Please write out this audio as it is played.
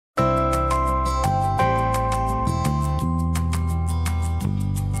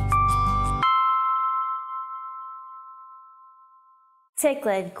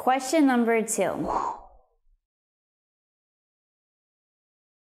Ticlid, question number 2.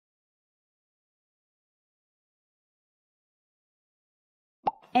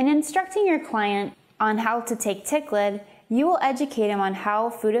 In instructing your client on how to take Ticlid, you will educate him on how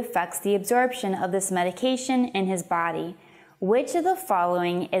food affects the absorption of this medication in his body. Which of the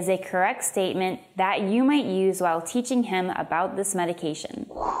following is a correct statement that you might use while teaching him about this medication?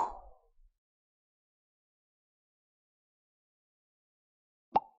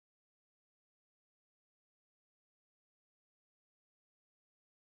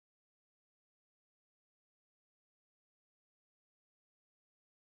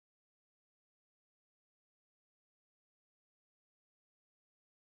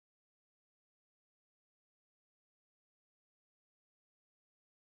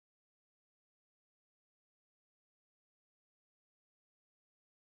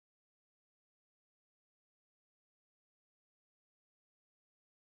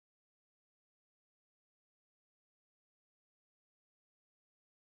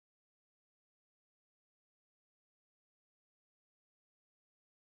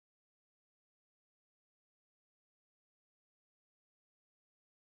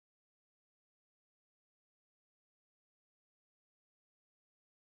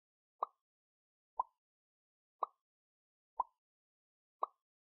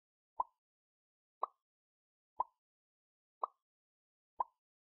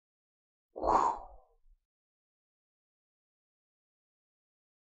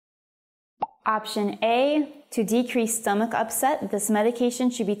 Option A, to decrease stomach upset, this medication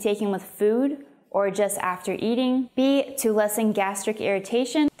should be taken with food or just after eating. B, to lessen gastric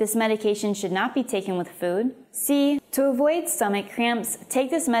irritation, this medication should not be taken with food. C, to avoid stomach cramps, take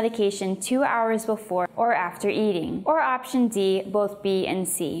this medication 2 hours before or after eating. Or option D, both B and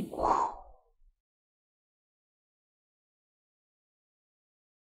C.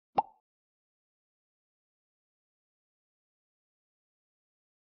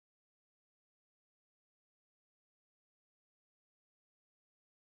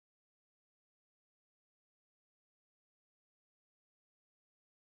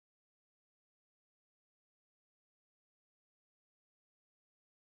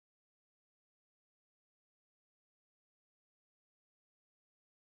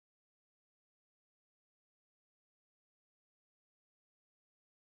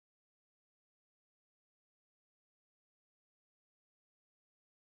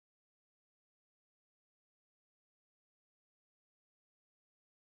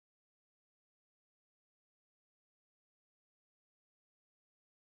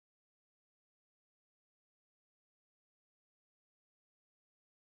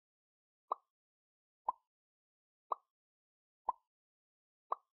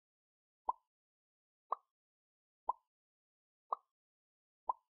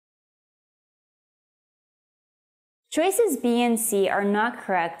 Choices B and C are not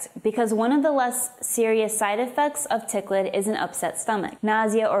correct because one of the less serious side effects of Ticlid is an upset stomach,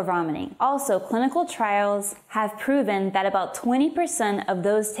 nausea, or vomiting. Also, clinical trials have proven that about 20% of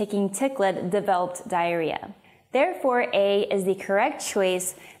those taking Ticlid developed diarrhea. Therefore, A is the correct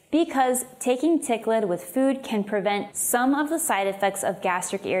choice because taking Ticlid with food can prevent some of the side effects of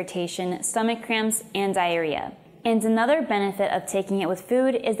gastric irritation, stomach cramps, and diarrhea. And another benefit of taking it with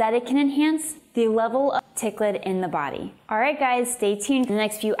food is that it can enhance the level of Ticlid in the body. Alright guys, stay tuned. In the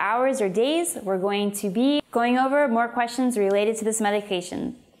next few hours or days, we're going to be going over more questions related to this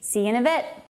medication. See you in a bit.